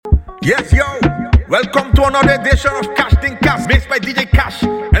Yes, yo. Welcome to another edition of Casting Cast, mixed by DJ Cash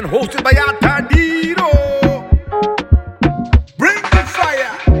and hosted by Atadiro. Bring the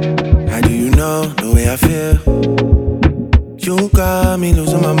fire. How do you know the way I feel? You got me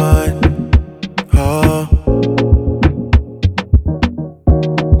losing my mind. Oh,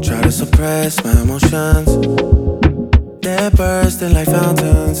 try to suppress my emotions. They're bursting like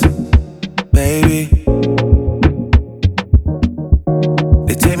fountains, baby.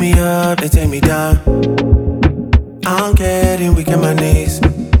 They take me up, they take me down. I'm getting weak in my knees.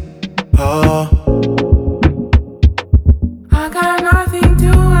 Oh, I got nothing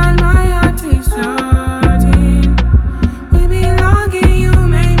to hide, my heart is hurting. We belong and you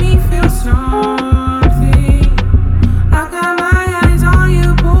make me feel something. I got my eyes on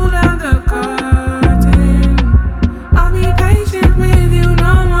you, pull down the curtain. I'll be patient with you,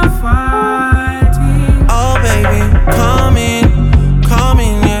 no more fighting. oh baby, come in,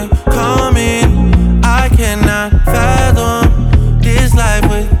 yeah, come in. I cannot fathom this life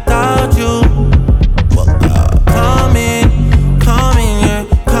without you. Come in, yeah,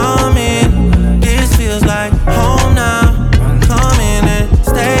 come in. This feels like home now. Come in and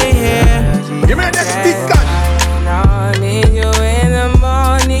stay here. Give me that beat, God. I need you in the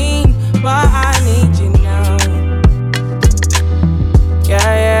morning, but I need you now.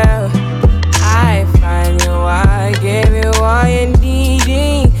 Yeah. I find you, I give you all you're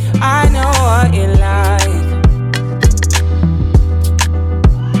needing. I know what you like.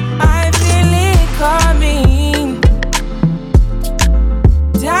 I feel it coming.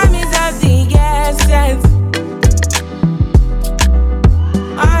 Time is of the essence.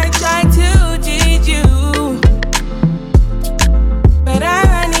 I try to teach you, but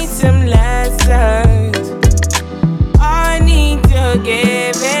I need some lessons. I need to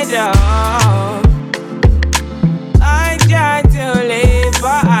give it up. I try to live,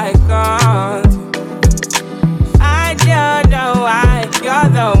 but I can't. I don't know why you're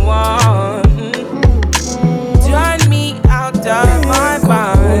the one. Turn me out of my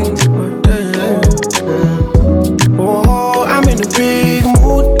mind. Oh, I'm in a big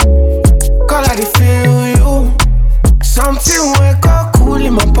mood. Call I feel you. Something wake up cool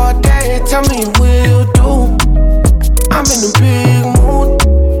in my body. Tell me what you do. I'm in a big mood.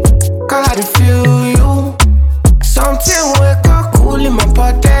 Call I feel you. Something wake up cool in my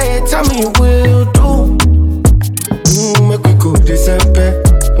body. Tell me what you do. Make we go December.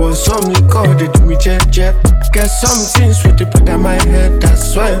 Want some liquor, they do me jet. Get some things with the put on my head,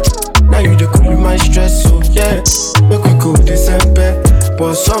 that's why. Now you the cool my stress, so yeah. Make we go December.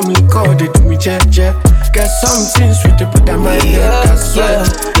 Want some liquor, they do me jet. Get some things with the put on my head, that's why.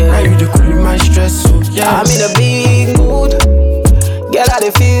 Now you the cool my stress, so yeah. I'm in a big mood, girl, I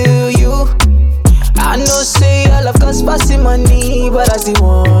dey feel you. I know say all of cost passing money, but I still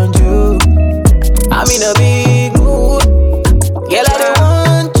want you. I'm in a big mood, girl, I dey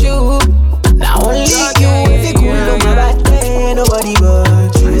want you. Now only you, if you cool on my back, ain't nobody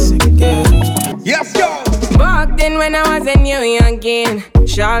but you. Yes, yo. Back then when I was a new youngin',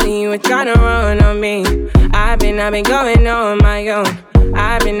 Charlie, you were tryna run on me. I've been going on my own.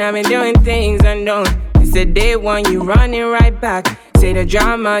 I've been doing things unknown. It's the day one, you running right back. Say the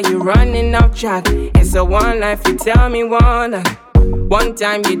drama, you running off track. It's a one life, you tell me one life. One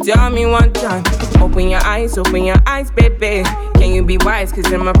time, you tell me one time. Open your eyes, baby. Can you be wise,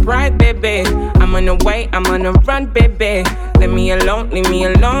 cause I'm a pride, baby. I'm on the way, I'm on the run, baby. Leave me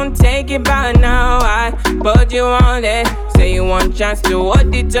alone, take it by now. I put you on it. Say you want chance to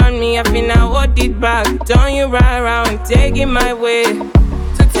hold it on me. I feel I hold it back. Turn you right around, take it my way.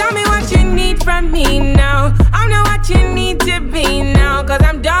 So tell me what you need from me now. I know what you need to be now, cause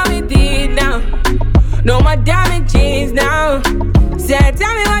I'm done with it now. No more damages now. Say,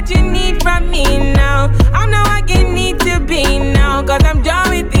 tell me what you need from me now. I know what you need to be now, cause I'm done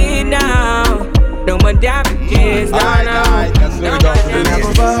with it now. No more damages now. Alright, that's No what more we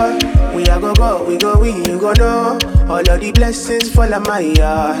damages. go. We go, you go know. All of the blessings fall on my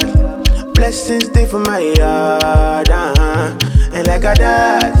yard. Blessings stay for my yard, And like a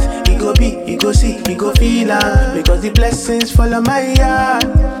that, he go be, he go see, he go feel because the blessings fall on my yard.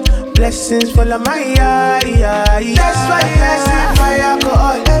 Blessings fall on my yard, That's why I sip my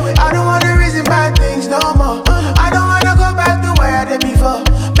alcohol. I don't wanna reason bad things no more. I don't wanna go back to where I did before.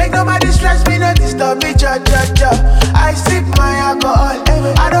 Make nobody stress me, no disturb me, cha. I sip my alcohol.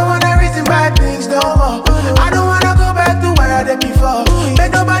 I don't wanna reason bad things no more. I don't wanna go back to where I did before.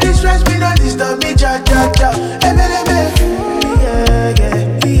 Make nobody stress me, no disturb me, cha.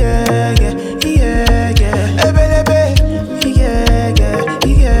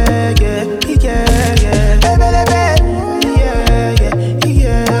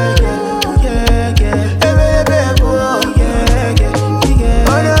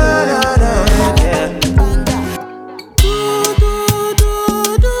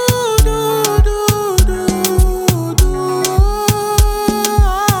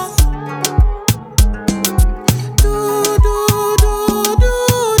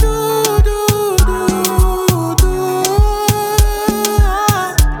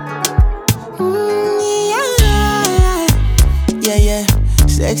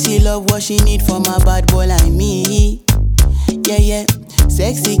 Sexy love, what she need from a bad boy like me. Yeah, yeah.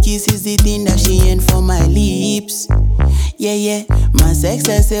 Sexy kiss is the thing that she ain't for my lips. Yeah, yeah. My sex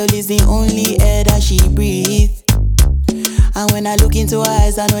herself is the only air that she breathes. And when I look into her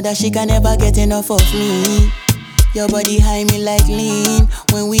eyes, I know that she can never get enough of me. Your body high me like lean.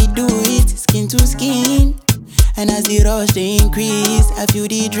 When we do it, skin to skin. And as the rush they increase, I feel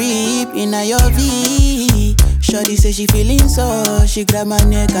the drip in your V. Shorty say she feeling so. She grab my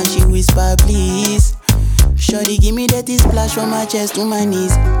neck and she whisper please. Shorty give me that splash from my chest to my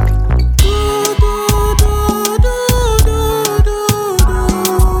knees.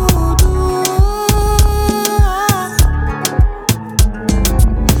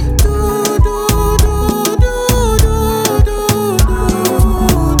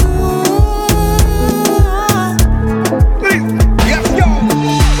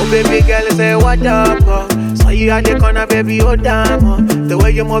 Baby girl, say what up, saw you at the corner, baby, oh damn, the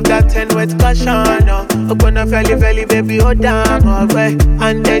way you move that 10 with caution, up on a felly, baby, oh damn,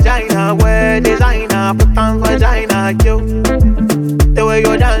 and designer, wear designer, put on vagina, yo. The way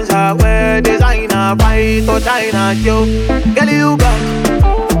you dance, wear designer, fight or China, yo. Girl, you got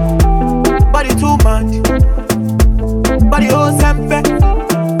body too much, body oh sempe,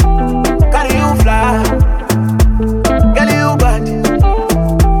 carry you fly. Girl, you got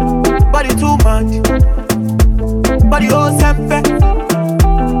body too much, body oh sempe,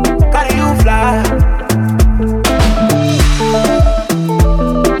 carry you fly.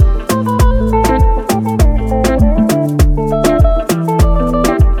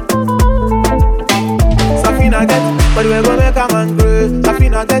 Safina get, but we go make a man grow.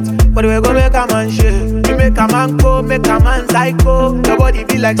 Safina get, but we go make a man shake. You make a man go, make a man psycho. Your body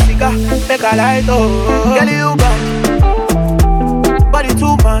be like cigar, make a light oh. Girl, you got body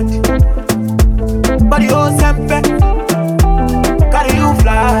too much, body oh sempe, carry you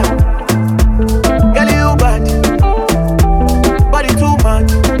fly. Girl, you body too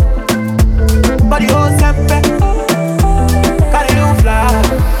much, body oh sempe, carry you fly.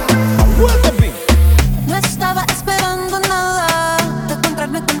 No estaba esperando nada de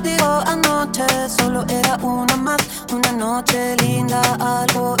encontrarme contigo anoche. Solo era una más, una noche linda,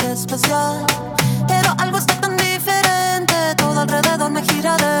 algo especial. Pero algo está tan diferente, todo alrededor me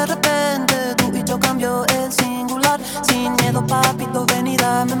gira de repente. Tú y yo cambio en singular, sin miedo papito ven y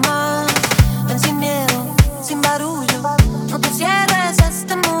dame más. Ven sin miedo, sin barullo, no te cierres a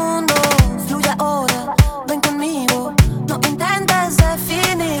este mundo. Fluye ahora, ven conmigo, no intentes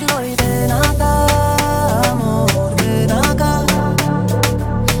definirlo. Y ven acá, amor, ven acá.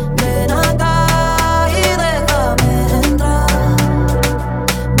 Ven acá y déjame entrar.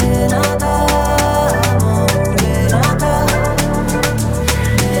 Ven acá, amor, ven acá.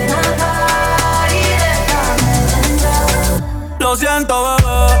 Ven acá y déjame entrar. Lo siento,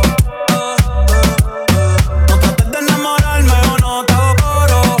 bebé. No trates de enamorarme o no te hago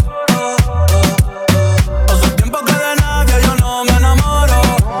coro. Hace tiempo que de nadie yo no me enamoro.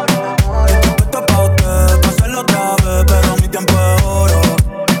 Esto es pa' usted, pa' hacerlo otra vez, pero mi tiempo es oro.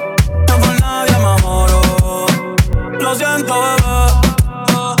 No con nadie me amoro. Lo siento, bebé.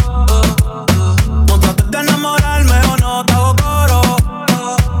 No trates de enamorarme o no te hago coro.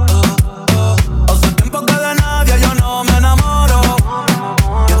 Hace tiempo que de nadie yo no me enamoro.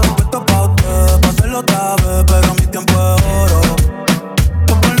 Yo estoy puesto pa' usted, pa' hacerlo otra vez, pero mi tiempo es oro.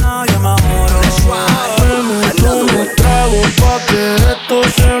 No con nadie me amoro. Me trago pa' que esto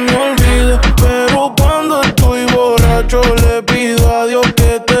se me olvide. Pero cuando estoy borracho le pido a Dios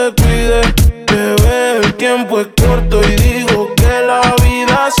que te cuide. Bebé, el tiempo es corto y digo que la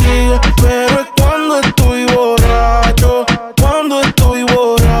vida sigue. Pero es cuando estoy borracho,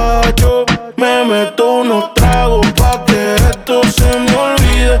 me meto unos tragos pa' que esto se me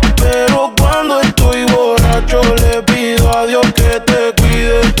olvide. Pero cuando estoy borracho le pido a Dios que te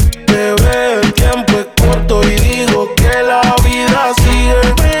cuide. Bebé, el tiempo es corto y digo que la vida sigue.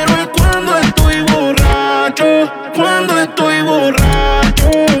 Pero es cuando estoy borracho,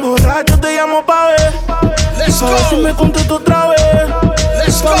 borracho te llamo pa' ver. A ver si me contesto otra vez.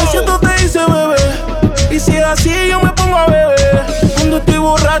 Pa' ver si esto te dice bebé. Y si es así yo me pongo a beber. Cuando estoy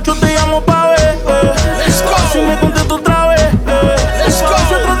borracho te llamo pa' ver. A ver si me contesto otra vez. Pa' ver si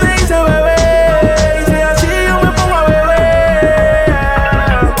otro te dice bebé. Y si es así yo me pongo a beber.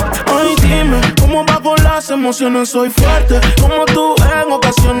 Ay, dime, ¿cómo va con las emociones? Soy fuerte, como tú en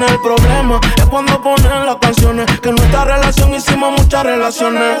ocasiones. El problema es cuando ponen las canciones. Que en nuestra relación hicimos muchas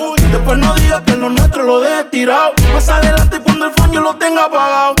relaciones. Después no digas que lo nuestro lo dejes tirado. Más adelante cuando el phone yo lo tenga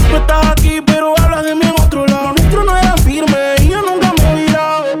apagado. No estás aquí pero hablas de mí en otro lado. Lo nuestro no era firme y yo nunca me he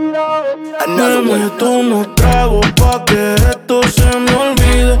virado. Me Dame tú unos tragos pa' que esto se me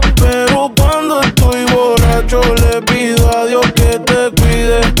olvide. Pero cuando estoy borracho le pido a Dios que te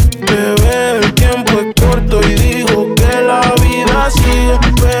cuide. Bebé, el tiempo es corto y digo que la vida sigue.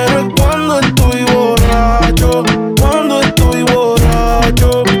 Pero es cuando estoy borracho, cuando estoy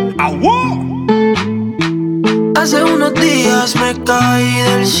borracho. Hace unos días me caí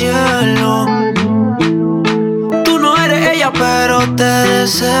del cielo. Tú no eres ella, pero te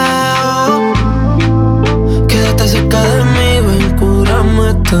deseo. Quédate cerca de mí, ven, cúrame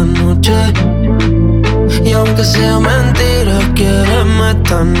esta noche. Y aunque sea mentira, quiéreme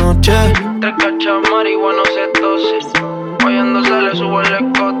esta noche. Tres cachas, marihuana, cetosis. Oyendo se le sube el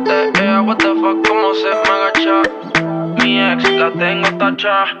escote. Ella, what the fuck, cómo se me agacha. Mi ex, la tengo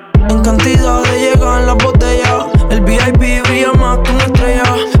tacha. En cantidad de llegan las botellas. El VIP brilla más que una estrella.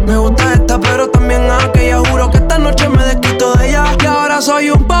 Me gusta esta, pero también aquella. Juro que esta noche me desquito de ella. Y ahora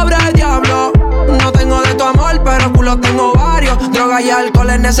soy un pobre diablo. No tengo de tu amor, pero culo tengo varios. Droga y alcohol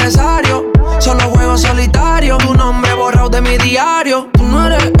es necesario. Solo juego solitario. Tu nombre borrado de mi diario. Tú no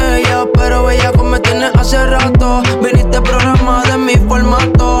eres ella, pero bella como me tienes hace rato. Viniste programa de mi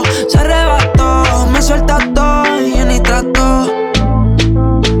formato. Se arrebató, me suelta todo y yo ni trato.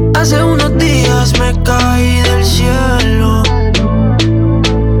 Hace unos días me caí del cielo.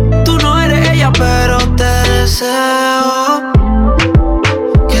 Tú no eres ella, pero te deseo.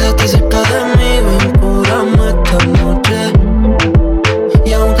 Quédate cerca de mí, ven, cúrame esta noche.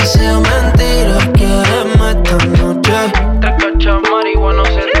 Y aunque sea mentira, quiéreme esta noche. Tres cachas, marihuana,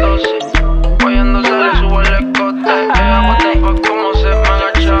 cetosis. Oyendo se le sube el escote. Ella, what the fuck, cómo se me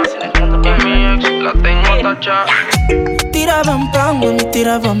agacha. Y mi ex, la tengo tacha. Tiraban pan, mami,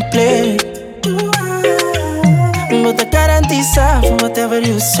 tiraban play. Vos te garantizas, whatever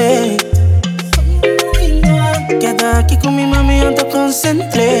you say. Queda aquí con mi mami, ando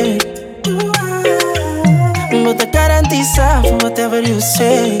concentré. Vos te garantizas, whatever you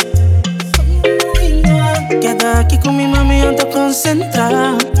say. Queda aquí con mi mami, ando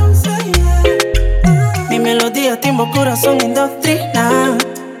concentrada. Mi melodía, timbo, corazón, indoctrina.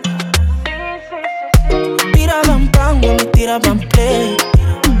 Tiraban pan, mami, tiraban play.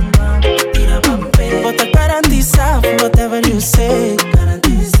 Vos te garantizas, whatever you say.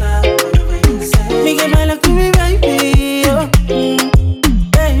 Miguel baila con mi baby, oh.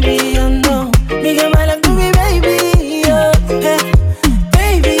 Baby, I know. Miguel baila con mi baby, oh.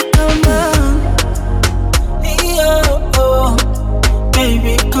 Hey, baby, come on. Oh,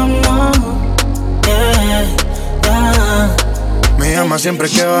 baby, come on. Yeah, yeah. Me llama siempre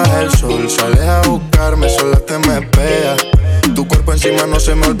que baja el sol. Sales a buscarme, sola te me espera. Tu cuerpo encima no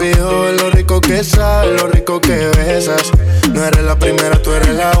se me olvidó. De lo rico que sabes, lo rico que besas. No eres la primera, tú eres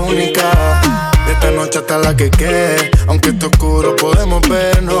la única. De esta noche hasta la que quede. Aunque esté oscuro podemos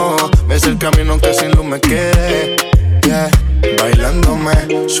vernos. Ves el camino aunque sin luz me quede. Yeah. Bailándome,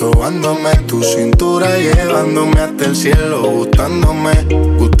 sobándome, tu cintura llevándome hasta el cielo, gustándome,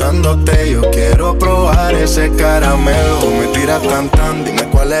 gustándote. Yo quiero probar ese caramelo. Tú me tiras tan, dime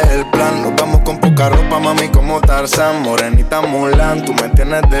cuál es el plan. Nos vamos con poca ropa, mami, como Tarzán. Morenita Mulan, tú me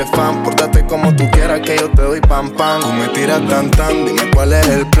tienes de fan. Pórtate como tú quieras que yo te doy pam. Tú me tiras tan, dime cuál es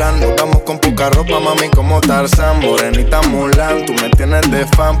el plan. Nos vamos con poca ropa, mami, como Tarzán. Morenita Mulan, tú me tienes de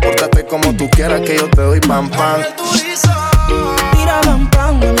fan. Pórtate como tú quieras que yo te doy pam. Tiraban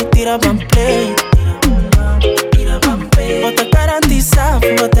pan, mami, tiraban play. Vos te garantizas,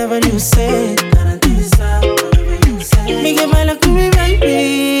 whatever you say. Miguel baila con mi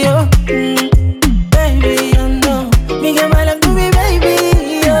baby, oh. Baby, I know. Miguel baila con mi baby,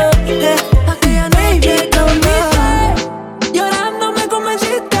 oh. Yeah. Aquella noche dormiste, llorando me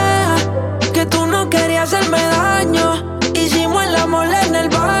convenciste que tú no querías hacerme daño. Hicimos el amor en el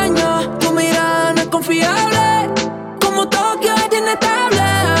baño. Tu mirada no es confiable, como Tokio es inestable.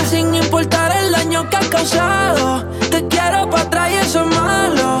 Sin importar el daño que has causado, te quiero pa' atrás y eso es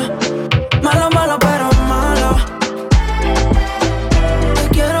malo. Malo, malo, pero malo. Te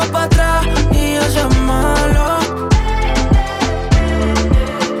quiero pa' atrás y eso es malo.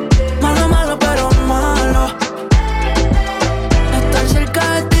 Malo, malo, pero malo. Estar cerca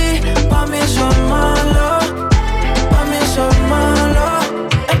de ti, pa' mí eso es malo. Pa' mí eso es malo.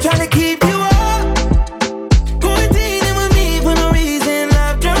 I'm trying to keep you up, quarantining with me for no reason.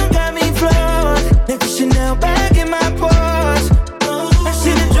 Love drunk got me flawed. Nicki Chanel back in my pores. I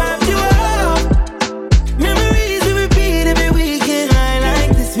should've dropped you off. Memories we repeat every weekend. I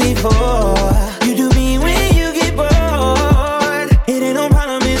like this before. You do me when you get bored. It ain't no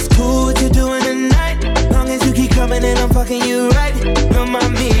problem, it's cool what you're doing tonight. Long as you keep coming and I'm fucking you right. No,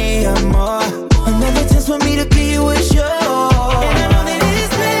 mommy, I'm more. Another chance for me to be with you. And I know that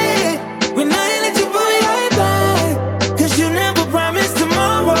it's big. We're not in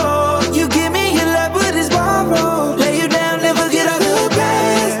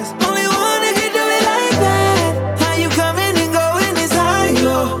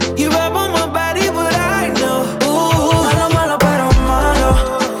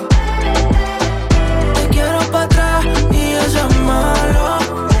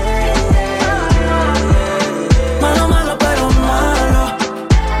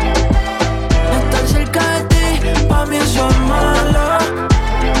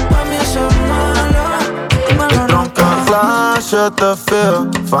glaasje te veel.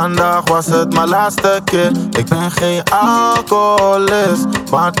 Vandaag was het mijn laatste keer. Ik ben geen alcoholist,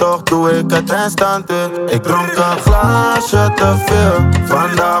 maar toch doe ik het instant weer. Ik dronk een glaasje te veel.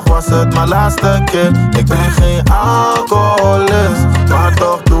 Vandaag was het mijn laatste keer. Ik ben geen alcoholist, maar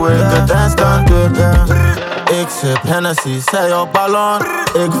toch doe ik het instant weer. Ik sip Hennessy, zij op ballon.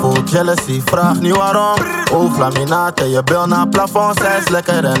 Ik voel jealousy, vraag niet waarom. Oh, laminaat en je bil naar plafond. Zij is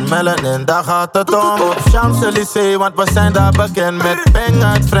lekker en melanin, daar gaat het om. Op Champs-Élysées, want we zijn daar bekend met bang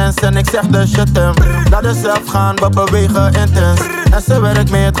uit Friends en ik zeg de shit hem. Laat er zelf gaan, we bewegen intens. En ze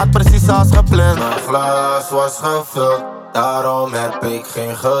werkt mee, het gaat precies als gepland. Mijn glas was gevuld, daarom heb ik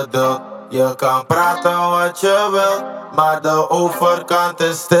geen geduld. Je kan praten wat je wil, maar de overkant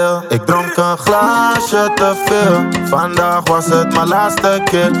is stil. Ik dronk een glaasje te veel. Vandaag was het mijn laatste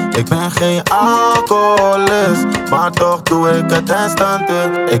keer. Ik ben geen alcoholist, maar toch doe ik het instant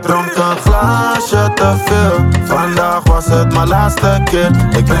weer. Ik dronk een glaasje te veel. Vandaag was het mijn laatste keer.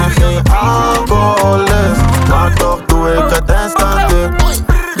 Ik ben geen alcoholist, maar toch doe ik het instant weer.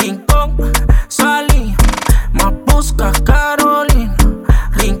 Rincón, salí, ma busca Carolina.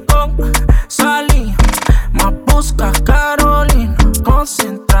 Rincón, salí, ma busca Carolina.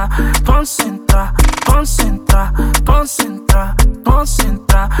 Concentra, concentra, concentra, concentra,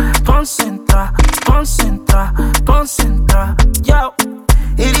 concentra, concentra, concentra, concentra. Yo.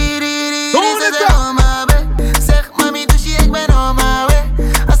 Zeg mami, dus ik ben on my way.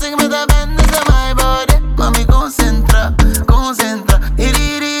 Als ik met haar ben, is dat my body. Mami, concentra, concentra.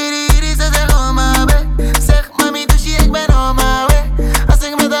 Ze zeg on my way. Zeg mami, dus ik ben on my way. Als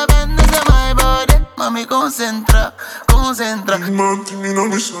ik met haar ben, is dat my body. Mami, concentra, concentra. Man, timmy, no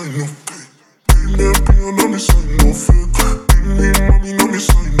me sign no fake. Timmy, no me sign no fake. Timmy, mami, no me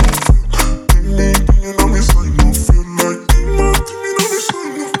sign no fake. Timmy, no me sign no fake. Like Timmy, no me sign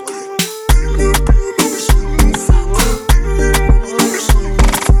no fake. Timmy, no me sign no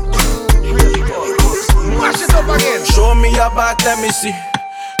fake. Timmy, no me sign no fake. Mash it up again. Show me your back, let me see.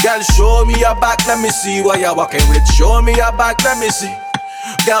 Girl, show me your back, let me see what you're walking with. Show me your back, let me see.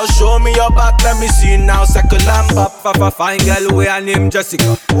 Girl, show me your back, let me see now. Circle and pop, fine girl, we her name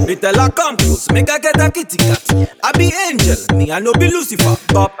Jessica. Me tell her come close, make her get a kitty cat. I be angel, me I no be Lucifer.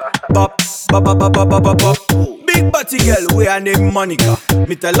 Bop, bop, bop, bop, bop, bop, bop, bop. Big body girl, we her name Monica.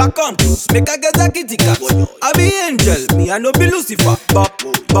 Me tell her come close, make her get a kitty cat. I be angel, me I no be Lucifer. Bop,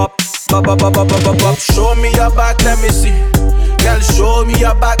 bop, bop, bop, bop, bop, bop, bop. Show me your back, let me see. Girl, show me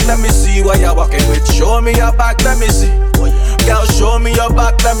your back, let me see what you're walking with. Show me your back, let me see. Girl, show me your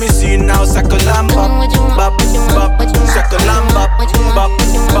back, let me see now. Circle and bop, bop, bop. Circle and bop, bop, bop.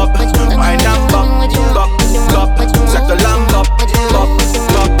 Wine and bop, bop, bop. Circle and bop, bop, bop.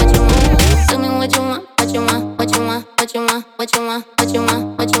 Tell me what you want, what you want, what you want, what you want, what you want, what you want,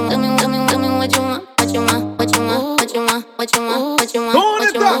 what you want. Tell me what you want, what you want, what you want, what you want, what you want, what you want, what you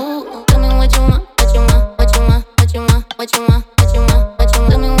want. Tell me what you want, what you want,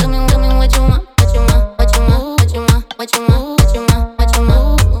 what you want, what you want, what you want, what you want, what you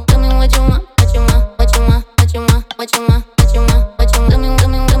want. Tell me what you want, what you want, what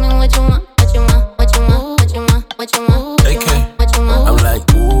you want, what you want, what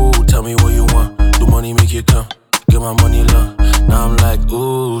you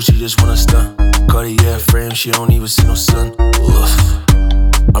want, what you want. She don't even see no sun. Ugh.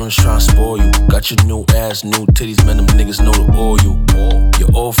 I'm just tryna spoil you. Got your new ass, new titties, man, them niggas know the oil you. Your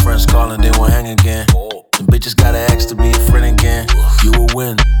old friends calling, they won't hang again. Them bitches gotta ask to be a friend again. You a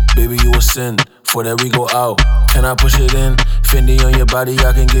win, baby, you a sin. For that we go out, can I push it in? Fendi on your body,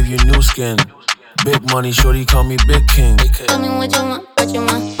 I can give you new skin. Big money, shorty call me Big King. Tell me what you want, what you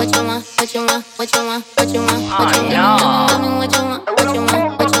want, what you want, what you want, what you want, what you want, what you want. Tell me what you want, what you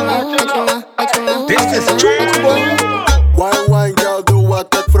want, what you want, what you want, what you want. This is true. Wine, girl, do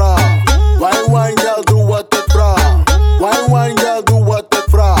what ik vraag. Wine, girl, do what ik vraag. Wine, girl, do what ik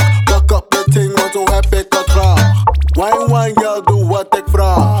vraag. Pak up the thing, want zo heb ik het graag. Wine, girl, do what ik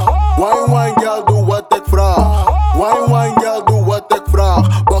vraag. Wine, girl, do what ik vraag. Wine, girl, do what ik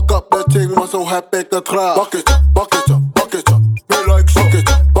vraag. Pak up the thing, want zo heb ik het graag. Bak it up, bak it up, bak it up. Me like suck it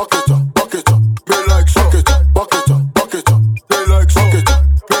up, bak it up, bak it up. Me like suck it up, bak it up, bak it up. Me like suck it up,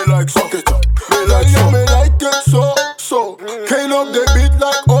 me like suck it up. Me like it so. Geen op de beat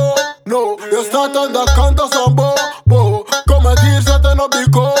like oh no. Je staat aan de kant als een bobo. Kom het hier zetten op die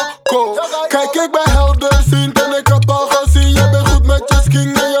coco. Kijk, ik ben helderziend en ik heb al gezien. Je bent goed met je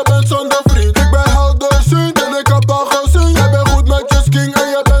skin en je bent zonder vriend. Ik ben helderziend en ik heb al gezien. Je bent goed met je skin en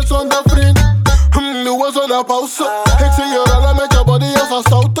je bent zonder vriend. Nu was er een pauze. Ik zie je rollen met je body als een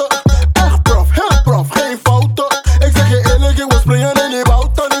stoute. Echt prof, heel prof, geen fouten. Ik zeg je eerlijk, ik wil springen in die bouten.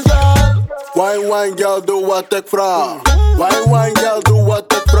 Wine, girl, doe wat ik vraag. Wine, girl, do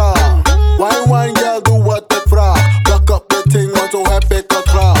what ik vraag. Wine, girl, do what ik vraag. Plak op de ting, want zo heb ik het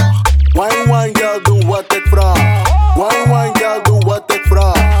graag. Wine, girl, do what ik vraag. Wine, girl, do what ik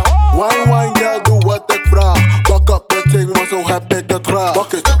vraag. Wine, girl, do what ik vraag. Plak op de ting, want zo heb ik het graag.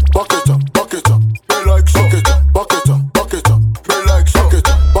 Bucket up, bucket up, bucket up. Play like so. Bucket up, bucket up, bucket up. Play like so. Bucket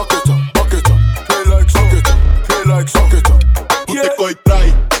up, bucket up, bucket up. Play like so. Bucket up, play like so. Bucket up. Pute koi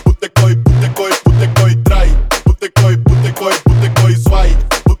trai, pute koi trai, pute koi swai,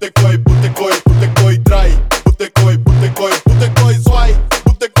 pute koi trai, pute koi swai, pute koi trai, pute koi swai,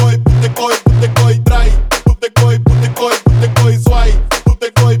 pute koi trai, pute koi swai.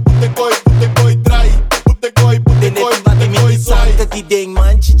 Ki ding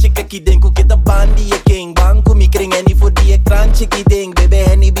man, chichika ki ding, ku kita bandi e king bang, ku mi kring any for die crunch ki ding, baby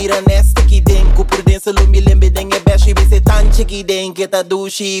henny bira nest ki ding, ku por dentro lo mi lembe ding e beshi be se tan chiki ding, que ta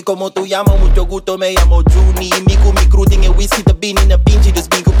dushi, como tu llama, mucho gusto, me llamo Juni, miku mi cru ding e whisky the bean in a pinchi, dus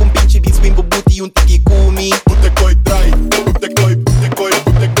bingo con pinchi, bis wimbo booty un tiki kumi. Pute koi trai, pute koi trai,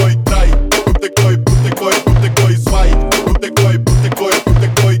 pute koi swai, pute koi trai, pute koi swai, pute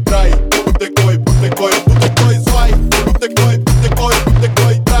koi trai, pute koi swai, pute koi swai.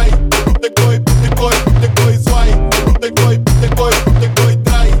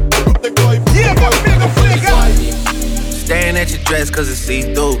 Staring at your dress cause it's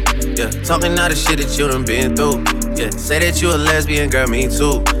see-through. Yeah, talking all the shit that you done been through. Yeah, say that you a lesbian, girl, me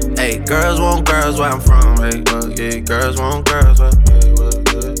too. Hey, girls want girls where I'm from. Hey, well, yeah, girls want girls where, yeah, well,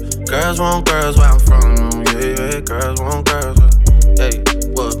 yeah. Girls want girls where I'm from. Yeah, yeah, girls want girls where, hey,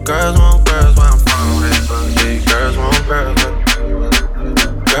 well, girls want girls where I'm from. Hey, well, yeah, girls want girls where,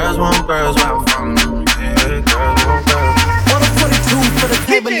 girls want girls where I'm from. Yeah, yeah, girls want girls where. 142 for the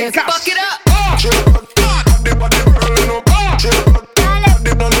table, let's fuck it up.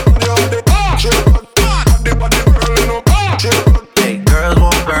 Hey, girls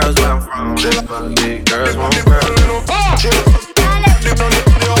want girls where I'm from. Yeah, girls want girls.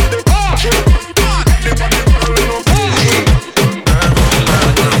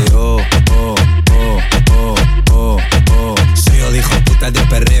 Soy el hijo puta de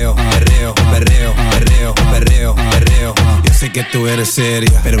perreo, perreo. Yo sé que tú eres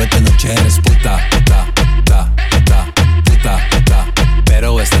seria, pero esta noche eres puta.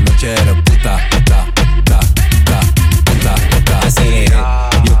 Pero esta noche eres puta. Acelera.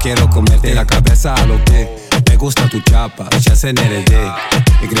 Yo quiero comerte la cabeza a los pies. Me gusta tu chapa, jag sen är det dig.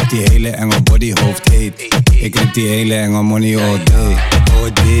 Jag grep till hela en av body hoofd hate. Jag grep till hela en av money all day.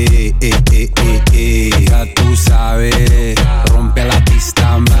 Ya tú sabes. Rompe la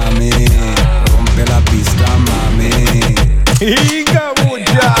pista, mami. Rompe la pista, mami. Higa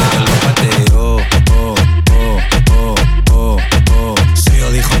mucha. Soy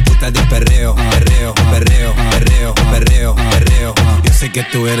el hijo puta de perreo. Yo sé que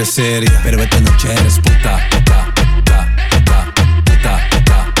tú eres seria, pero esta noche eres puta.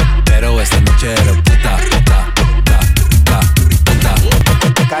 Pero esta noche eres puta.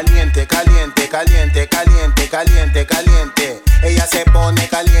 Caliente, caliente, caliente, caliente, caliente, caliente. Ella se pone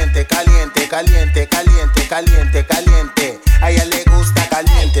caliente, caliente, caliente, caliente, caliente, caliente. A ella le gusta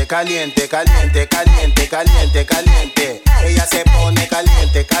caliente, caliente, caliente, caliente, caliente, caliente. Ella se pone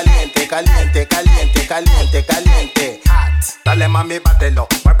caliente, caliente, caliente, caliente, caliente, caliente. Dale mami, bátelo,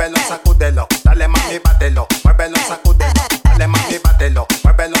 muévelo, sacúdelo. Dale mami, bátelo, muévelo, sacúdelo. Dale mami, bátelo,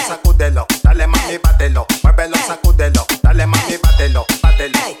 muévelo, sacúdelo. Dale mami, bátelo, muévelo, sacúdelo. Dale mami,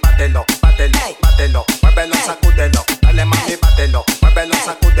 bátelo, muévelo, sacúdelo. Dale mami, bátelo, muévelo,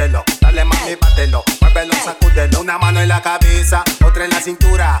 sacúdelo. Dale mami, bátelo, muévelo, sacúdelo. Una mano en la cabeza, otra en la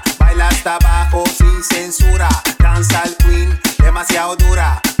cintura. Baila hasta abajo sin censura. Danza al queen, demasiado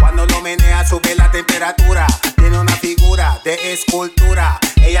dura. Cuando lo menea sube la temperatura. Tiene una figura de escultura.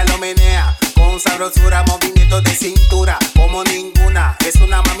 Ella lo menea con sabrosura, movimientos de cintura como ninguna. Es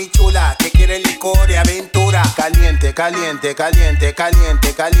una mami chula que quiere licor y aventura. Caliente, caliente, caliente,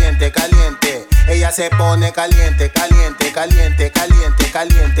 caliente, caliente, caliente. Ella se pone caliente, caliente, caliente, caliente,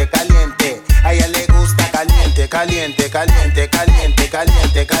 caliente, caliente. A ella le gusta caliente, caliente, caliente, caliente,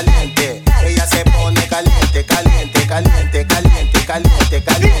 caliente, caliente. Ella se pone caliente, caliente, caliente, caliente, caliente,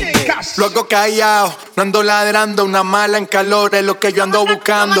 caliente. Luego callado, no ando ladrando, una mala en calor es lo que yo ando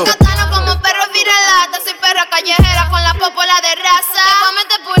buscando. Como perro viralata, soy perra callejera con la popola de raza. Te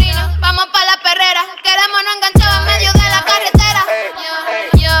comete purina, vamos pa' la perrera. Querémonos enganchados en medio de la carretera.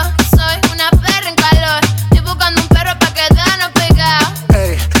 Yo soy una perra en calor. Estoy buscando un perro pa' quedarnos pegados.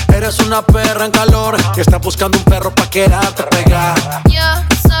 Ey, eres una perra en calor y estás buscando un perro pa' quedarte pegada. Yo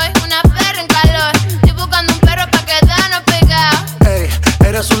soy una perra en calor. Estoy buscando un perro pa' quedarnos pegados. Ey,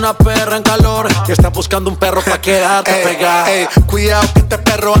 eres una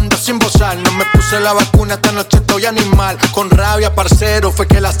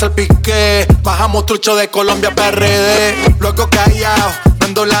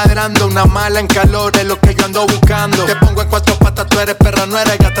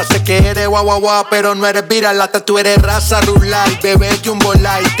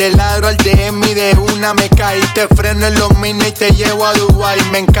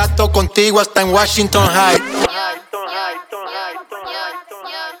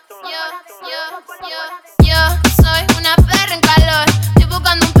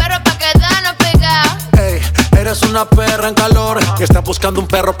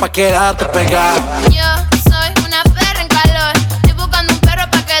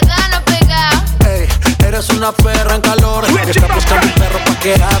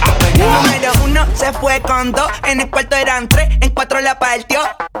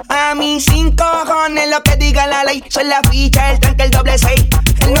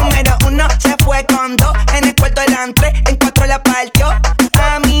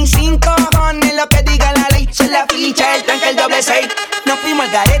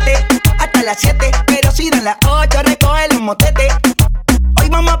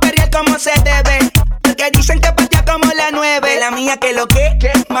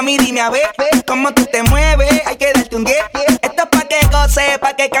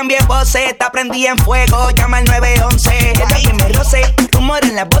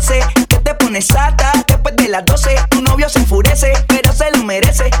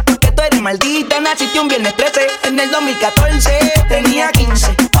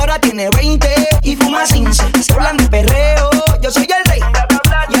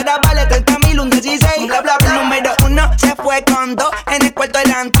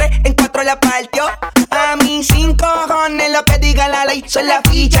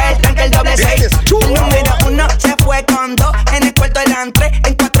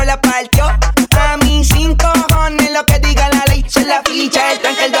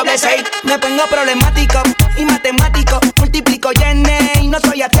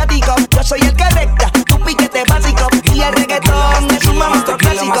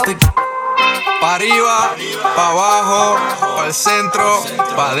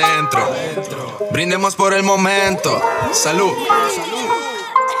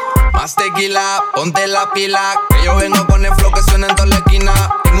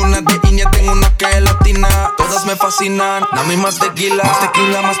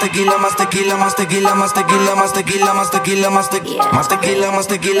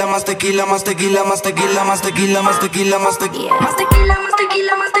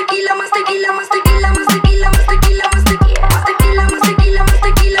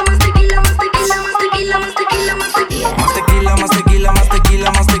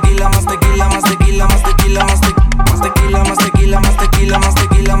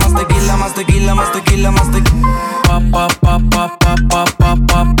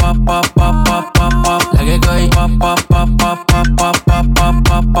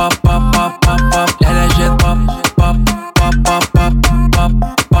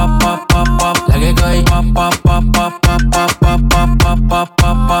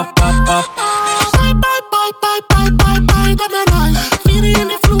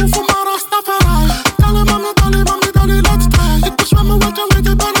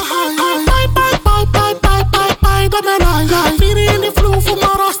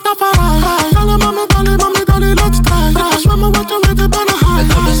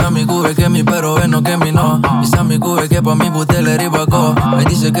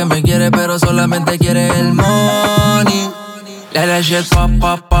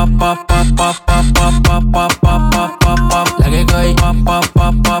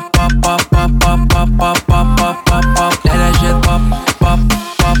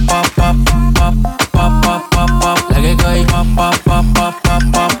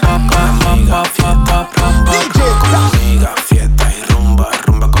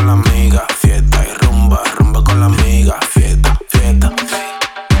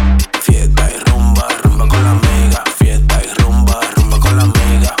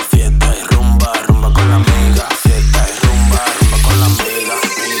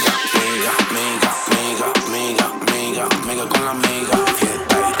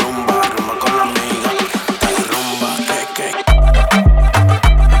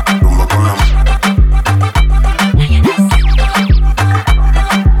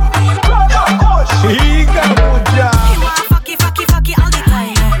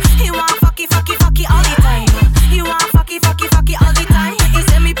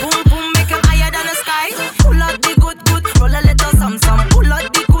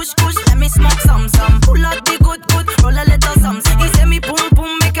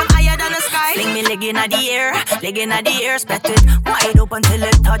leg inna the air, spread it wide open till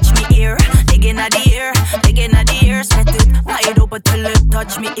it touch me ear. Leg inna the air, spread it wide open till it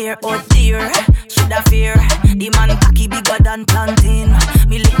touch me ear. Oh dear, shoulda fear. The man cocky bigger than plantain.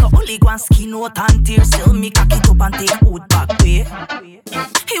 Me lick a only one skin out and tear. Still me cock it up and take out back way.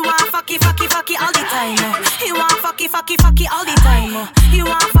 He want fucky all the time. He want fucky all the time. He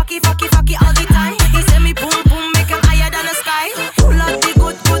want fucky all the time. He say me boom boom make him higher than the sky. Pull out the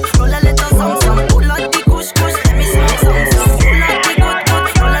good, roll a little some. Pull out the kush, let me smoke some. Pull out the good,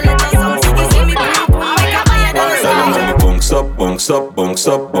 roll a little some. He say me boom boom make him higher than the sky. Bunks up, bunks up, bunks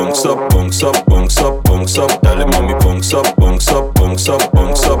up, bunks up, bunks up, bunks up, bunks up. Dale mami, bunks up, bunks up, bunks up,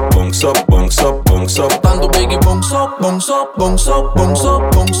 bunks up, bunks up, bunks up, bunks up. Dando biggie, bunks up, bunks up, bunks up, bunks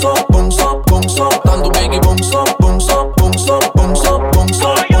up, bunks up, bunks up, bunks up. Dando biggie, bunks up, bunks up, bunks up, bunks up, bunks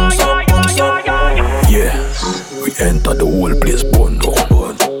up, bunks up, bunks up. Yeah, we enter the whole place burn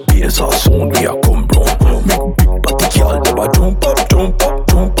down. Bass our sound, we a come round. Make big party girl, them a jump up, jump up,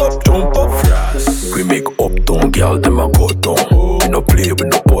 jump up, jump up. We make uptown girl, them a go down. We no play with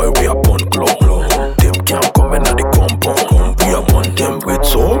no boy, we a bun club. Them can't come in at the compound. We a want them with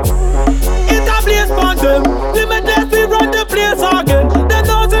soap. It's a place for them. Limitless, we run the place again. They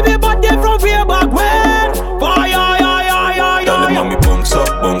know to be but they from way back when. Dale mami, bunks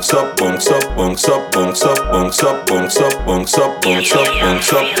up, bunks up, bunks up, bunks up, bunks up, bunks up, bunks up, bunks up, bunks up,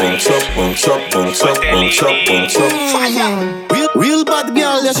 bunks up, bunks up, bunks up, bunks up, bunks up, bunks up. Real bad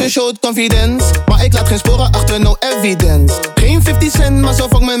girl, ja, ze showt confidence. Maar ik laat geen sporen achter, no evidence. Geen 50 cent, maar zo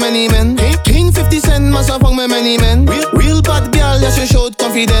vang me many men. Geen 50 cent, maar zo vang me many men. Real bad girl, ja, ze showt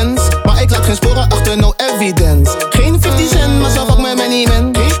confidence. Maar ik laat geen sporen achter, no evidence. Geen 50 cent, maar zo vang me many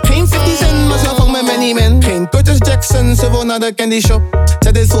men. Geen 50 cent, maar zo vang me many men. Geen Curtis Jackson, ze woont naar de candy shop.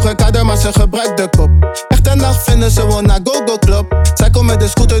 Zij deed vroeger kader, maar ze gebruikt de kop. Echte nacht vinden ze woont naar Go-Go Club. Zij komt met de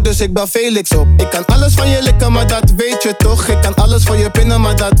scooter, dus ik bel Felix op. Ik kan alles van je likken, maar dat weet je toch. Ik kan alles voor je pinnen,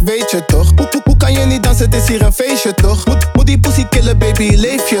 maar dat weet je toch. Hoe kan je niet dansen, het is hier een feestje toch. Moet die pussy killen, baby,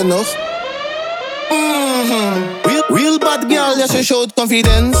 leef je nog? Real bad girl, ja, ze showt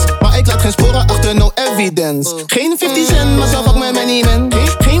confidence. Maar ik laat geen sporen achter, no evidence. Geen 50 cent, maar zo vang me many men.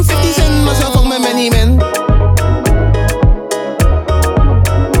 Geen 50 cent, maar zo vang me many men.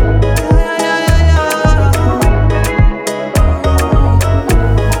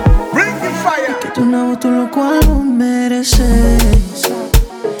 Tú no, tú lo cual no mereces.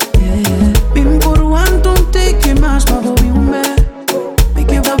 Bim por cuanto te quemas, bajo mi humbe. Me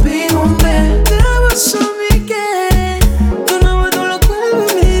queda bien humbe. Trabajo mi que. Tú no, tú lo cual no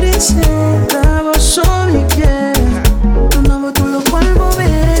mereces. Trabajo mi que. Tú no, tú lo cual no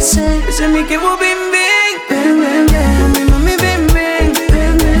mereces. Ese mi que vos bim bim. Bim bim bim. Mami bim bim.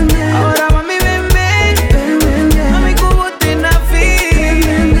 Bim bim bim. Ahora mami bim bim. Bim bim bim. Mami como te nací.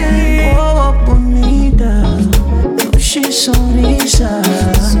 Oh, bonita. Dulce sonrisa.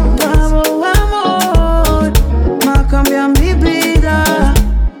 Bravo amor. Va a cambiar mi vida.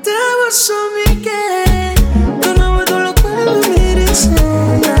 Trabajo mi que. Tú no ves todo lo cual me mereces.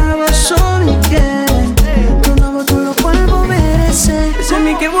 Trabajo mi que. Tú no ves todo lo cual me mereces. Ese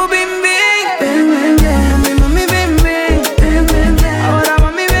mi que vos bim bim. Bim bim bim. Mi mami bim bim. Bim bim bim. Ahora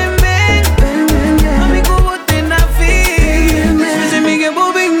mami bim bim. Bim bim bim. Mami como te nací. Ese mi que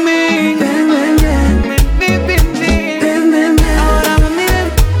vos bim bim. Bim bim bim. Bim bim bim. Bim bim bim. Ahora mami bim.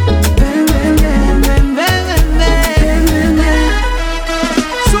 Bim bim bim. Bim bim bim. Bim bim bim.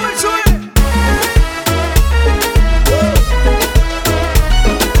 Sube, sube.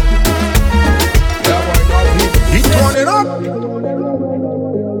 He's turning it up.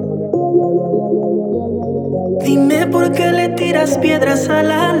 Dime por qué le tiras piedras a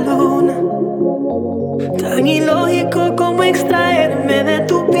la luna. Tan ilógico como extraerme de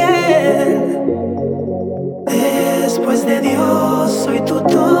tu piel. Después de Dios, soy tu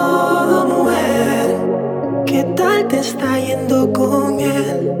todo, mujer. ¿Qué tal te está yendo con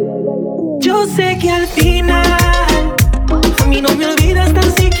él? Yo sé que al final a mí no me olvidas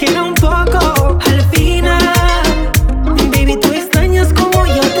tan siquiera un poco. Al final, baby, tú extrañas como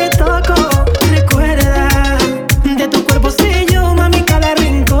yo te toco. Recuerda, de tu cuerpo sé yo, mami, cada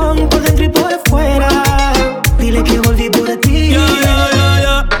rincón, por dentro y por fuera. Dile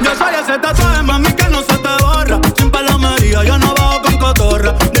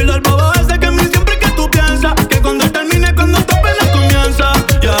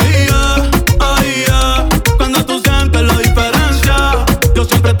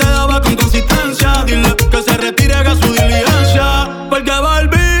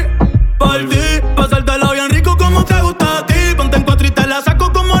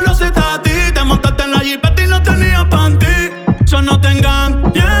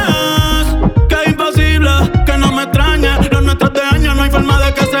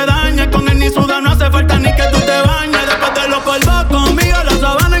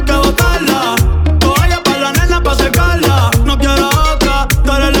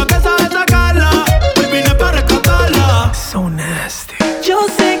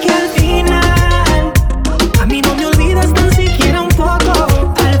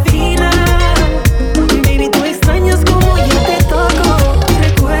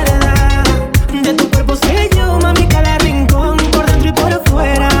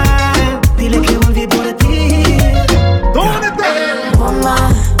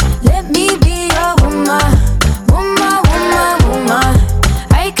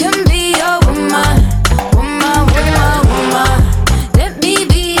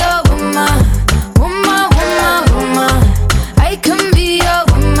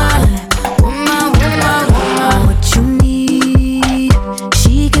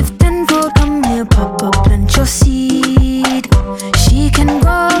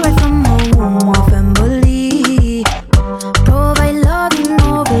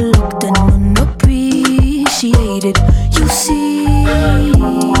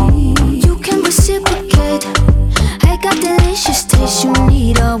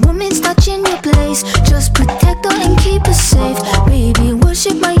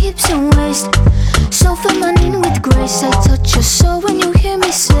taste. So feminine with grace, I touch your soul when you hear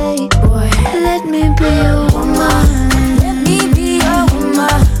me say, boy, let me be your woman. Let me be your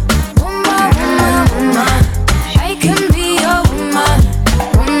woman. Woman, woman, woman. I can be your woman.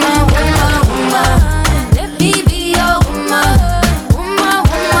 Woman, woman, woman. Let me be your woman. Woman,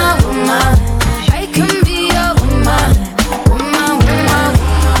 woman, woman. I can be your woman. Woman, woman,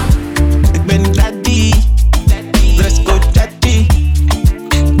 woman. Ik ben daddy, dresscode daddy.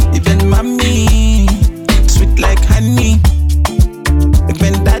 Ik ben mami, sweet like honey. Ik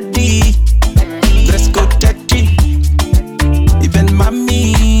ben daddy, dresscode daddy. Ik ben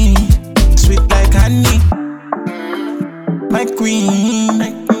mami, sweet like honey. My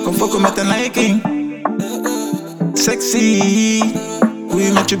queen, kom fokken met een liking. Sexy, hoe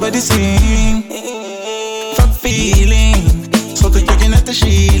je met je body sing. Fuck feeling, schot ik je net de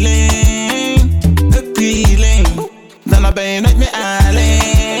shieling. Appealing, daarna ben je nooit meer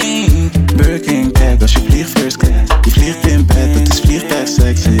alleen. Birkin kijk als je vliegt first class. Je vliegt in bed, het is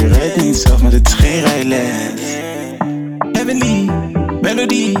vliegtuigseks. En je rijdt niet zelf, maar dit is geen rijles. Heavenly,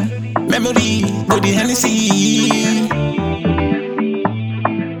 melody, memory, body Hennessy.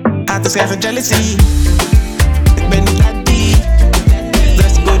 Haters krijgen jealousy. Ik ben niet daddy,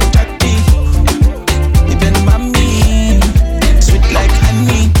 dresscode daddy. Ik ben mami, sweet like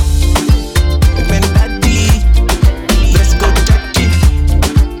honey. Ik ben daddy, dresscode daddy.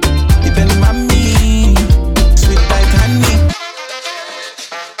 Ik ben mami, sweet like honey.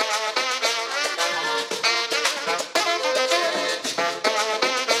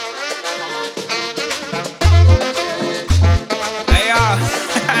 Hey ja.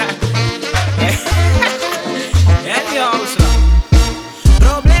 En die housen.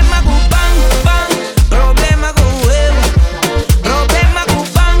 Problema con pan, pan, problema con huevo. Problema con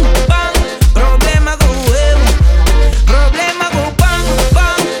pan, pan, problema con huevo. Problema con pan,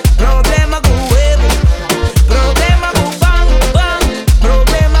 pan, problema con huevo. Problema con pan, pan,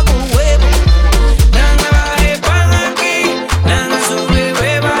 problema con huevo. Nanga baje pan aquí, nanga sube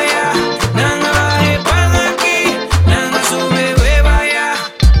hueva allá. Nanga baje pan aquí, nanga sube hueva allá.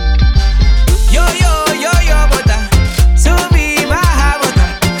 Yo, bota, subí, baja, bota.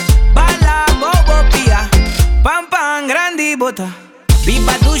 Bala, bobo, pía, pam, pam, grande bota.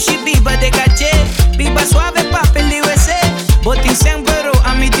 Viva dushi, viva de caché. Viva suave, papel de USA. Botin sem, pero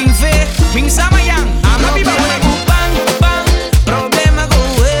a mi tin fe. Min samayan, ama viva huevo. Pan, pan, problema con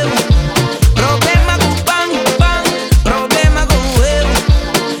huevo. Problema con pan, pan, problema con huevo.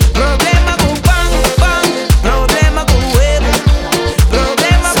 Problema con pan, pan, problema con huevo.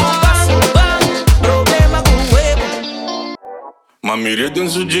 Problema con pan, pan, problema con huevo. Mami red in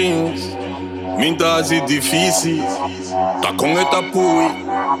su jeans, minta así difícil. Tá con esta pui,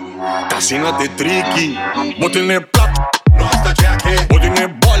 casina de tricky. Botin el plat, no está jaque. Botin el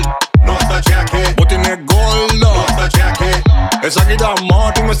bol, no está jaque. Botin el gold, no está jaque. Essa aqui da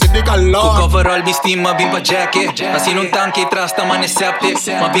morte, mas se de calor. Cu coverall vestim, mă vin pe jacket. Assim non tanche trasta, ma ne septe.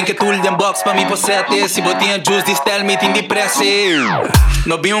 Mă vin che tool dem box pa mi posete. Si botinha juice di style, mi tin di presse.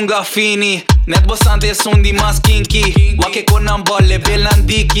 No bi un gaffini, net bossante son di mas kinky. Wa che con un bolle,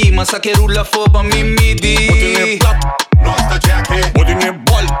 bellandiki. Ma sa che rulla fo pa mi midi. Botin el plat, no está jaque. Botin el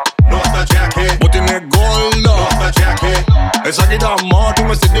bol, no está jaque. Botin el gold, no está jaque. Essa aqui da morte,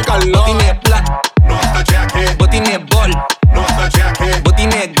 mas se de calor. Botin el plat, no está jaque. botin el bol, no está jaque.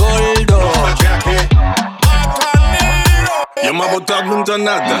 botin el goldo. No está jaque. Ja ma botat nunca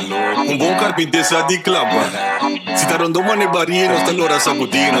nada. Un bom carpinte sa di clava. Si te rondó mane barriera, hasta l'ora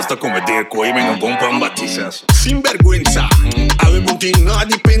sacudir, hasta cometer coime un bom pan batizas. Sin vergüenza, avevo un tinga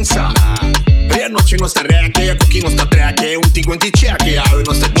di pensa. Ella noche no está reaque, aquí no está treaque. Un tingo en ti cheque, ave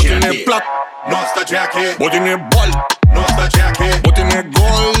no está cheque. Botin el plat, no está jaque. Botin el bol, no está jaque. Botin el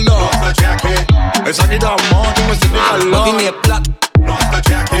gold, no está jaque. Esa aquí da morte, no se de calor. Botin el plat, no está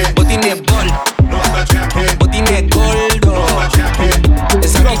jaque. botin el bol, no está jaque. botin el goldo. No está jaque.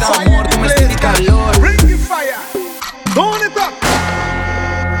 Esa aquí da morte, me estoy de calor. Bring the fire. Turn it up.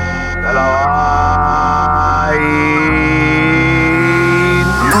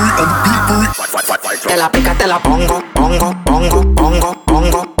 Te la pica, te la pongo, pongo, pongo, pongo,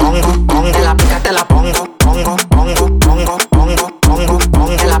 pongo, pongo, pongo. Te la pica, te la pongo, pongo, pongo, pongo, pongo, pongo,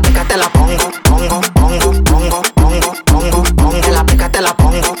 pongo. Te la pica, te la pongo, pongo, pongo, pongo, pongo, pongo, pongo. Te la pica, te la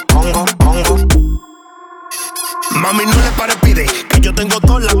pongo, pongo, pongo. Mami, no le pares, pide que yo tengo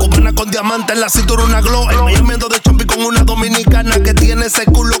toda la cubana con diamante en la cintura, una glow. En Miami ando de champi con una dominicana que tiene ese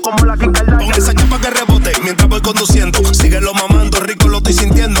culo como la Kim Kardashian. Con esa chapa que rebote mientras voy conduciendo. Síguelo mamando, rico lo estoy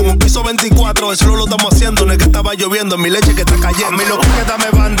sintiendo. En un piso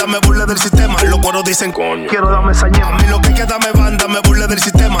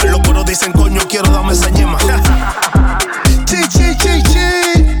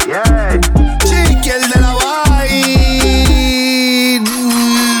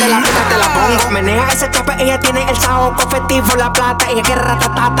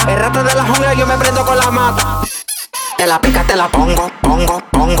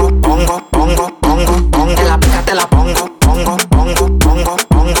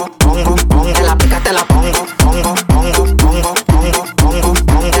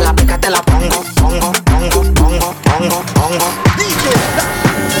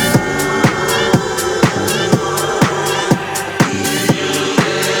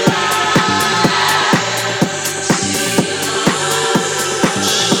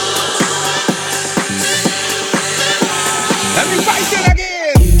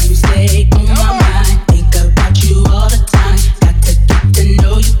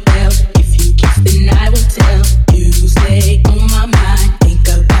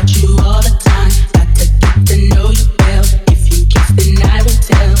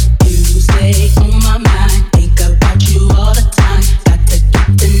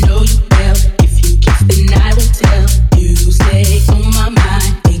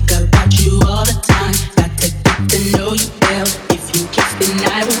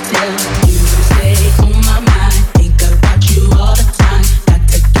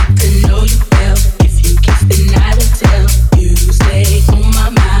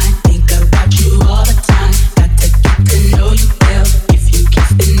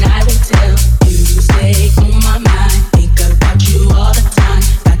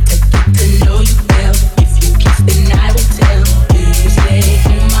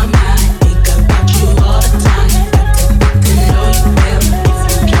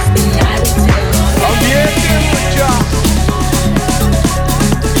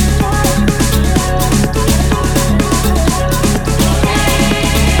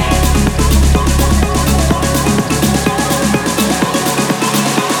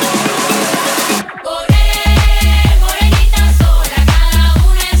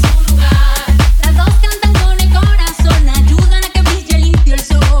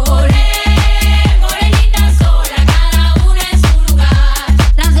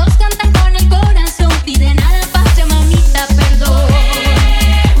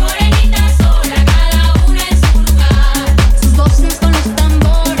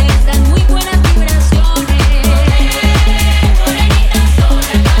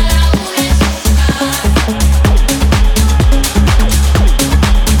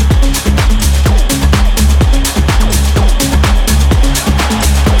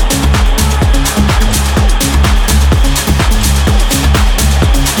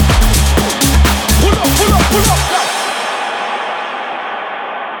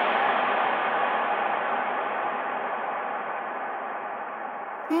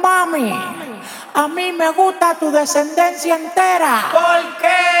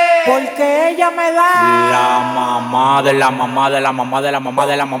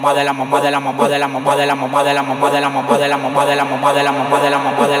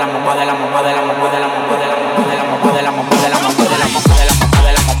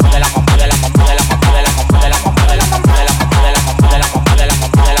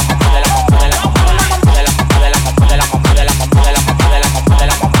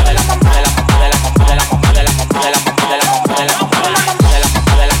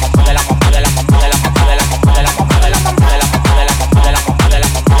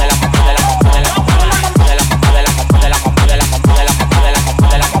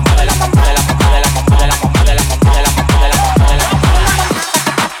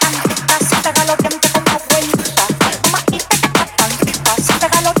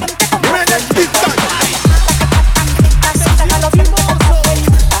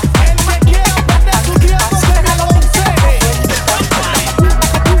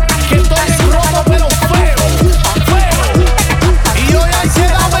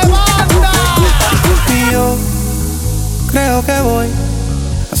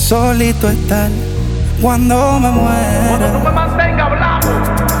Solito estar cuando me muera. Cuando no me mantenga hablando.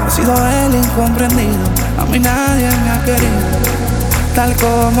 He sido el incomprendido, a mí nadie me ha querido, tal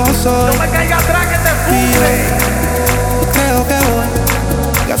como soy. No me caiga atrás que te fume. Creo que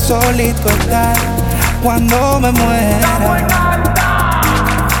voy a solito estar cuando me muera.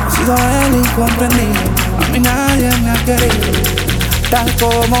 He sido el incomprendido, a mí nadie me ha querido, tal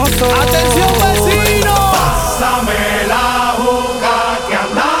como soy. ¡Atención, vecino! Pásame la juca que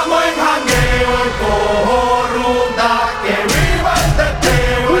andamos en jangueo, cojo ruta, que viva el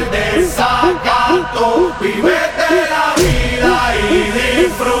teteo, el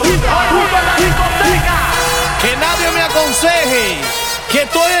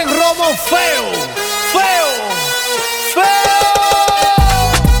estoy en romo feo, feo, feo.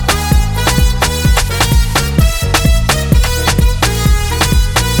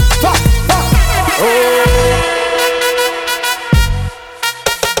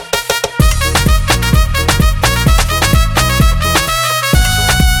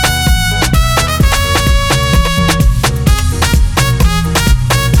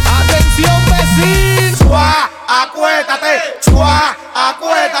 Acuéstate,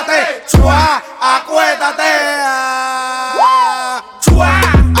 chua, acuéstate. Chua,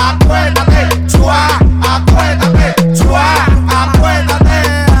 acuéstate, chua, acuéstate, chua, acuéstate.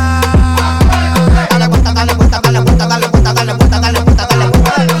 Dale vuelta, dale vuelta, dale vuelta, dale vuelta, dale vuelta, dale vuelta, dale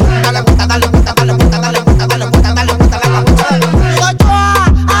vuelta. Dale vuelta, dale vuelta, dale vuelta, dale vuelta, dale vuelta, dale vuelta, dale vuelta. Chua,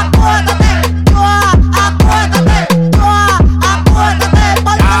 acuéstate, chua, acuéstate, chua, acuéstate.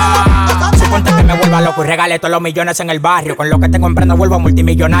 Suponte que me vuelva loco y regale todos los millones en el barrio. Con lo que tengo en prenda vuelvo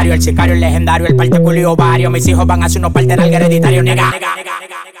multimillonario. El sicario, el legendario, el parte culo y ovario. Mis hijos van a hacer unos parte en hereditario, nega.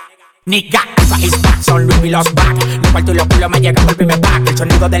 Nigga, is back, son Louis V los back. Los cuartos y los culos me llegan por primer back. El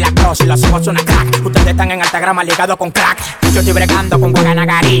sonido de la cross y los ojos suena crack. Ustedes están en alta grama ligados con crack. Yo estoy bregando con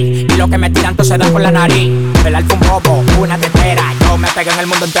Guaganagarí. Y lo que me tiran todo se da por la nariz. El alfa un bobo, una tetera. Yo me pegué en el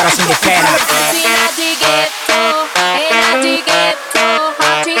mundo entero sin disquera.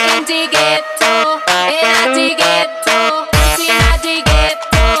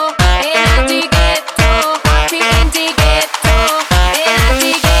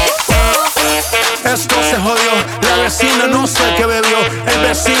 Esto se jodió, la vecina no sé qué bebió, el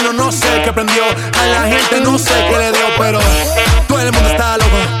vecino no sé qué prendió, a la gente no sé qué le dio, pero todo el mundo está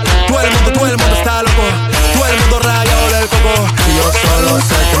loco, todo el mundo está loco, todo el mundo rayado del coco, y yo solo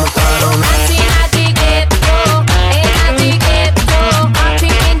sé que mataron.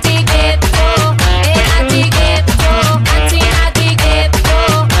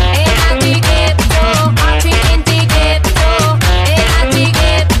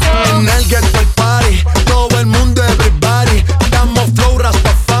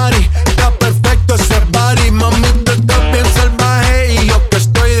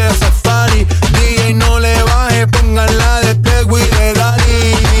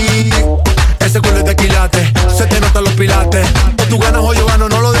 Tú ganas o yo gano,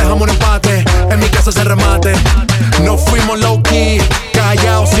 no lo dejamos en empate. En mi casa se remate. No fuimos low key,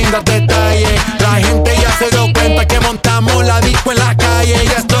 callados sin dar detalles. La gente ya se dio cuenta que montamos la disco en la calle. Y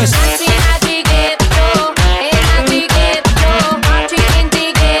esto es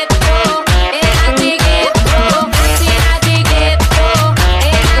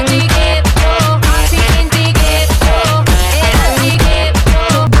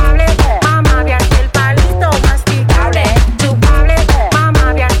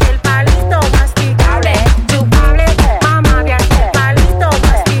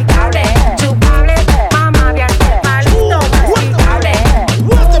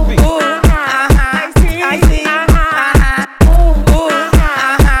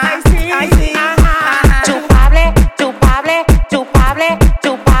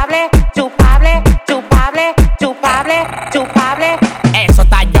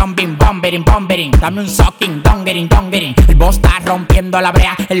dame un sucking, dongering. El boss está rompiendo la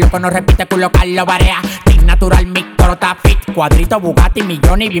brea. El loco no repite, culo Carlos Barea. Team natural, mi coro está fit. Cuadrito, Bugatti,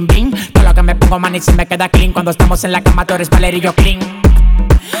 millón y bling bling. Todo lo que me pongo, man, y si me queda clean. Cuando estamos en la cama, tú eres Valerio y yo clean.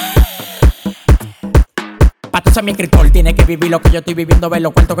 Pa' tú ser mi escritor, tiene que vivir lo que yo estoy viviendo. Ver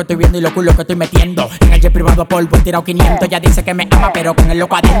los cuartos que estoy viendo y los culos que estoy metiendo. En el jet privado polvo he tirado 500. Ya dice que me ama, pero con el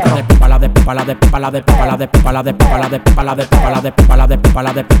loco adentro. De pipa, de pipa, de pipa, de pipa, de pipa, de pipa, de pipa, de pipa, de pipa, de pipa,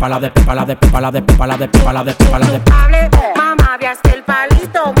 de pipa, de pipa, de pipa, de pipa, de pipa, de pipa, de pipa. Mamá, veas que el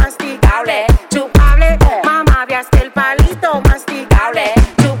palito masticable. Chupable, mamá, veas que el palito masticable.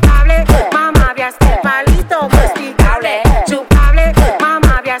 Chupable, mamá, veas que el palito masticable. Chupable,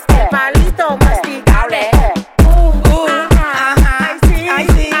 mamá, veas que el palito masticable.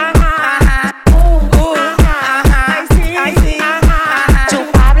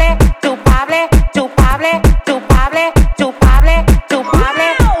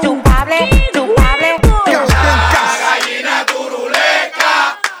 Gallina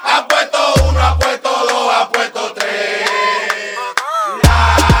turuleca, apuesto 1, apuesto 2, apuesto 3.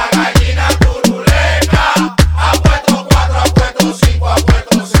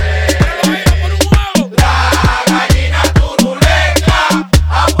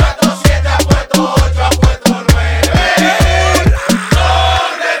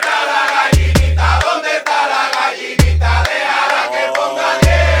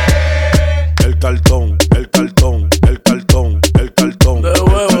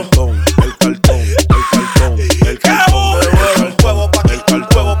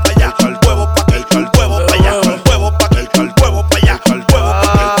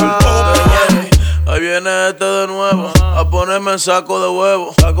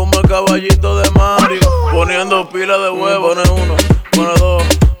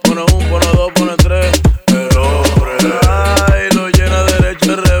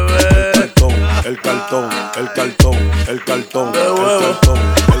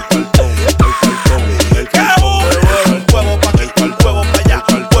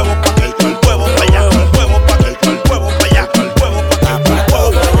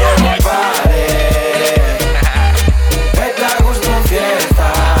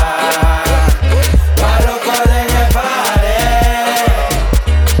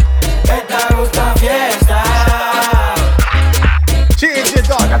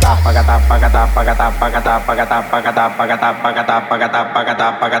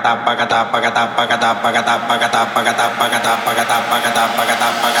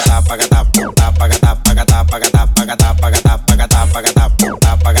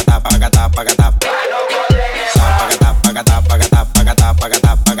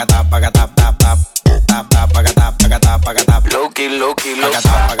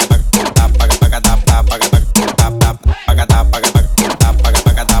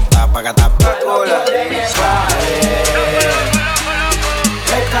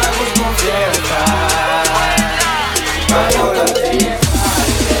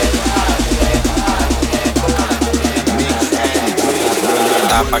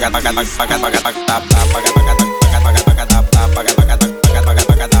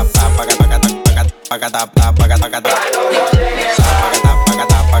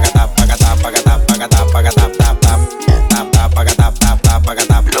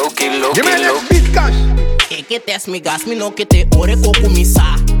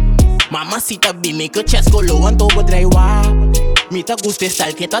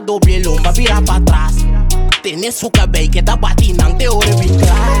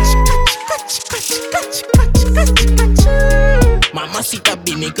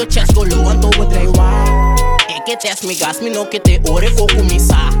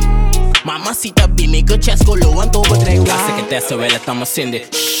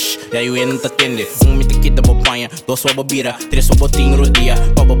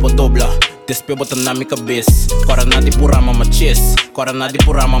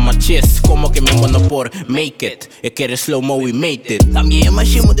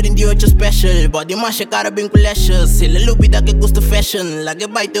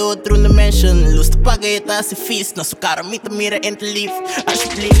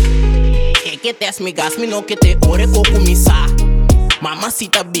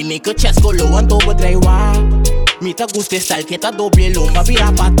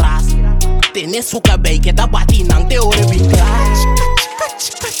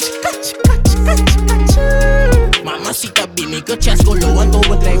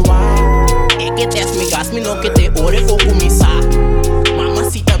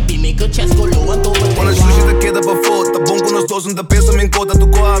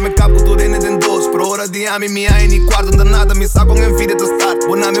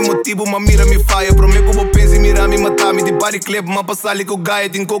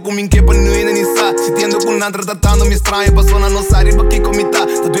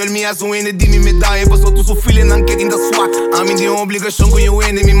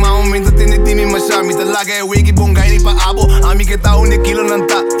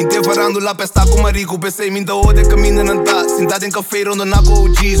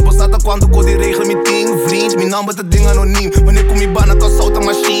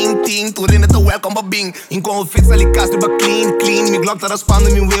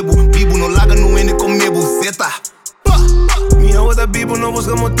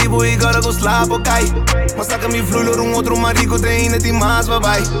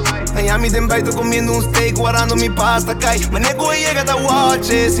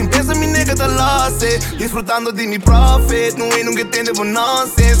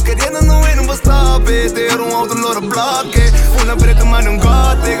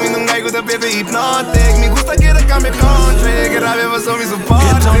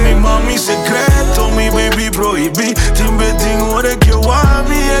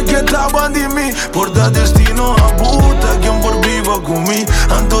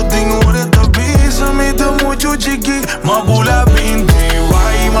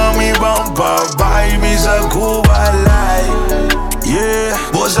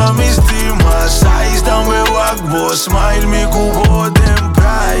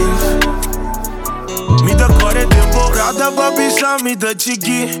 Morada papi samita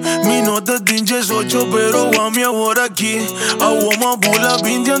chiqui. Mi nota dinges 8 pero a mi ahora aquí. Agua pula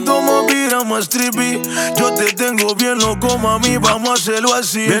pintian toma vira más trippy. Yo te tengo bien loco mami, vamos a hacerlo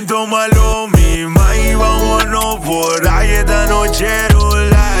así. Ven tómalo mi mai, vámonos por ahí esta noche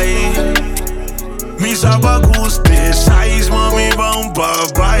rulay. Mis abacus de size mami van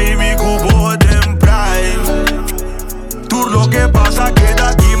papá y mi cubo de prime. Tú lo que pasa que de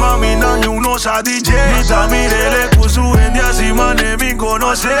aquí mami no uno sa DJ. Mi tamirele con su gente así mane mi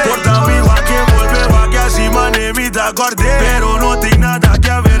conoce. Porta mi va que vuelve va que así mane mi te acordé. Pero no tiene nada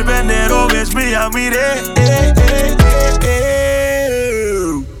que ver venero ves mi mire.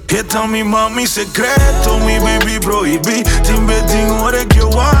 Esta mi mami secreto, mi baby proibí. Timbe ore que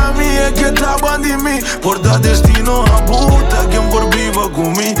wami e que taban di mi. Porta destino a puta quien por viva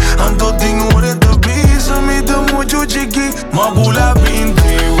con mi. Ando ore de bisa mi de mucho chiqui. Mabula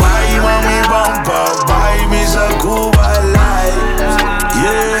pinti guay mami bampa bye mi sacuba life.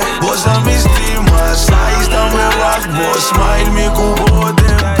 Yeah, vos a mi estima size dame rock vos smile mi cubo de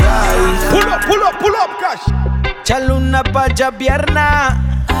price. Pull up, cash. Chale una pacha pierna.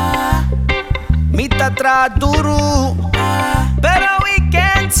 Mita atrás duro. Pero we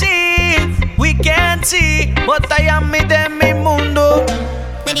can't see. Botella mi de mi mundo.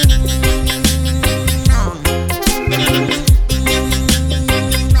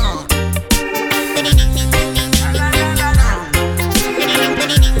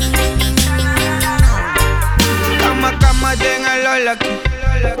 Cama, tenga el lola aquí.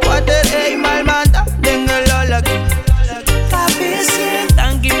 Water, ey, mal manda, tenga el lola aquí.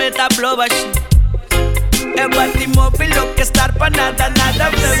 Tangi me ta plovashi. E batti mobile lo che star pa nada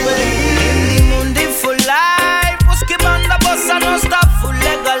bebé. In the mundi full life. Pues que banda bossa no sta full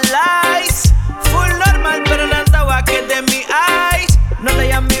legalize. Full normal pero nanta wa que de mi eyes. No le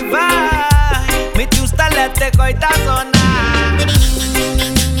llami vibe. Mi tusta le te coita zona.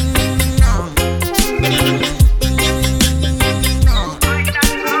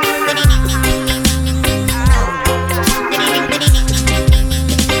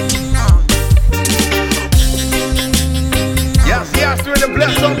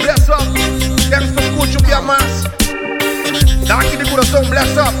 Bless up. Thanks for escucho un más. Daqui de coração,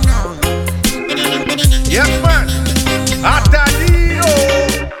 bless up. Yes, man. Atadio.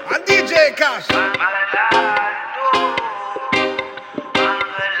 And DJ Cash.